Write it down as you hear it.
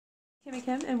Kimmy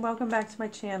Kim, and welcome back to my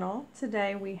channel.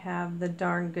 Today we have the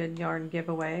Darn Good Yarn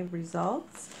giveaway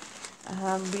results.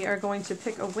 We are going to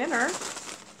pick a winner,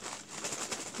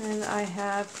 and I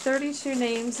have 32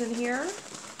 names in here.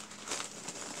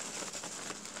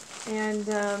 And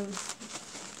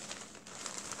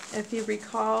if you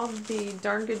recall, the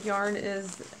Darn Good Yarn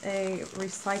is a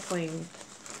recycling,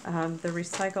 the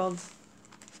recycled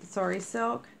sari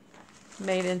silk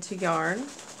made into yarn.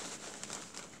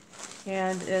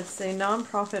 And it's a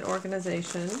non-profit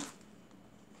organization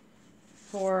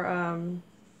for,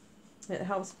 it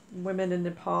helps women in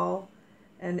Nepal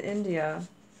and India.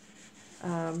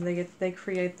 They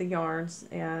create the yarns,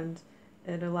 and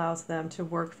it allows them to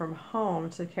work from home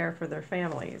to care for their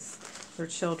families, their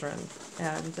children,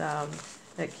 and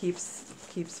it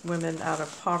keeps women out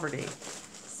of poverty.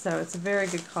 So it's a very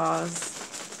good cause,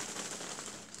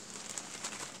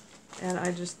 and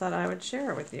I just thought I would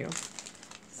share it with you.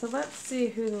 So let's see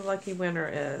who the lucky winner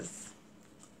is.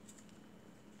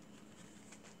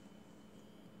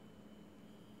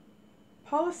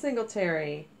 Paula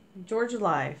Singletary, Georgia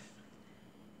Life,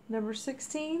 number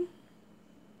 16.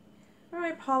 All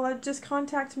right, Paula, just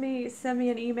contact me, send me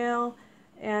an email,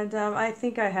 and I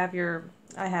think I have your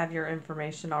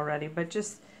information already. But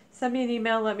just send me an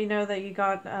email, let me know that you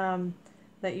got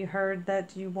that you heard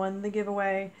that you won the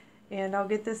giveaway, and I'll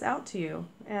get this out to you.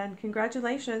 And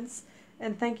congratulations.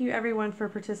 And thank you everyone for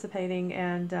participating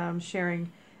and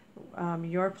sharing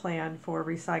your plan for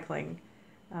recycling.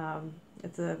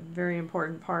 It's a very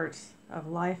important part of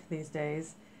life these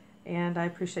days, and I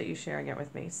appreciate you sharing it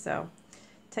with me. So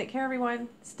take care everyone,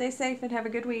 stay safe and have a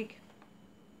good week.